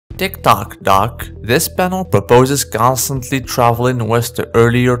Tick-tock, Doc. This panel proposes constantly traveling west to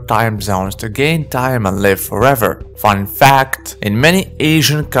earlier time zones to gain time and live forever. Fun fact, in many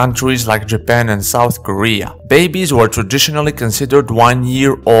Asian countries like Japan and South Korea, babies were traditionally considered 1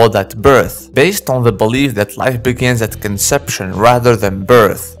 year old at birth, based on the belief that life begins at conception rather than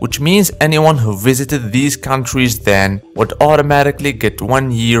birth, which means anyone who visited these countries then would automatically get 1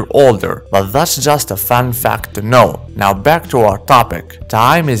 year older. But that's just a fun fact to know. Now back to our topic.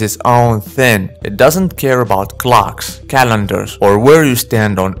 Time is its own thing. It doesn't care about clocks, calendars, or where you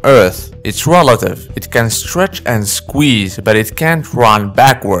stand on Earth. It's relative. It can stretch and squeeze, but it can't run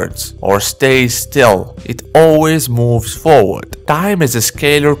backwards or stay still. It always moves forward. Time is a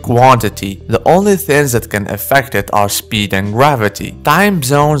scalar quantity. The only things that can affect it are speed and gravity. Time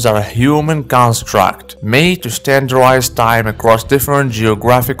zones are a human construct made to standardize time across different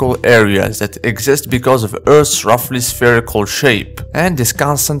geographical areas that exist because of Earth's roughly spherical shape and its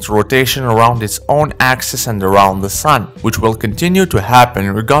constant rotation around its own axis and around the Sun, which will continue to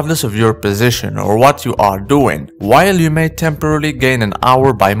happen regardless of your position or what you are doing. While you may temporarily gain an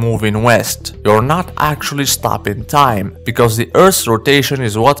hour by moving west, you're not actually stopping time, because the Earth's rotation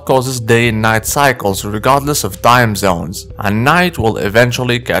is what causes day and night cycles regardless of time zones, and night will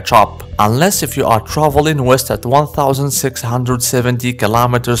eventually catch up. Unless if you are traveling west at 1670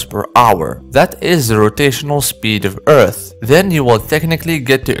 kilometers per hour, that is the rotational speed of Earth, then you will technically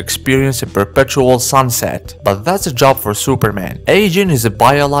get to experience a perpetual sunset, but that's a job for Superman. Aging is a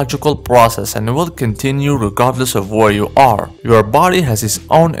biological process and will continue regardless of where you are. Your body has its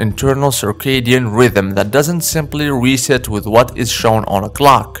own internal circadian rhythm that doesn't simply reset with what is shown on a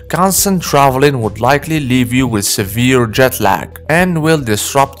clock. Constant traveling would likely leave you with severe jet lag and will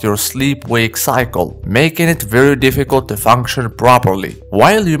disrupt your sleep-wake cycle, making it very difficult to function properly.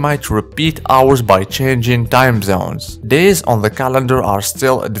 While you might repeat hours by changing time zones, days on the calendar are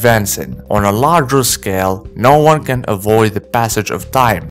still advancing. On a larger scale, no one can avoid the passage of time.